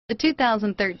The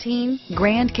 2013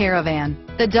 Grand Caravan.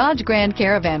 The Dodge Grand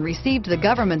Caravan received the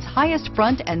government's highest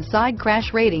front and side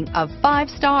crash rating of 5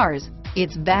 stars.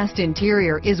 Its vast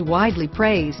interior is widely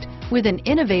praised, with an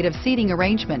innovative seating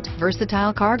arrangement,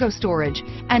 versatile cargo storage,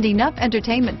 and enough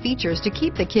entertainment features to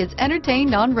keep the kids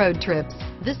entertained on road trips.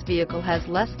 This vehicle has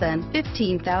less than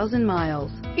 15,000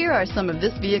 miles. Here are some of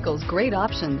this vehicle's great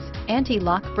options: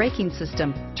 anti-lock braking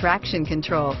system, traction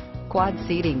control, quad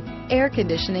seating, air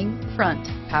conditioning, front,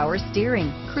 power steering,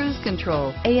 cruise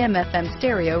control, AM/FM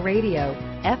stereo radio,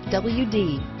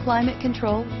 FWD, climate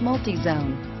control,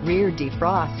 multi-zone, rear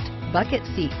defrost, bucket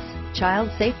seats,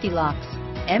 child safety locks,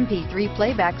 MP3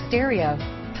 playback stereo,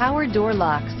 power door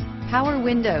locks, power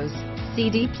windows,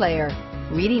 CD player,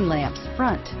 reading lamps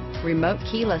front, remote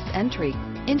keyless entry,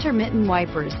 intermittent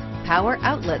wipers, power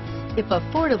outlets. If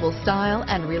affordable style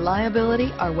and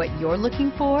reliability are what you're looking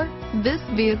for, this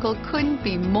vehicle couldn't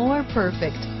be more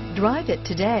perfect. Drive it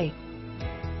today.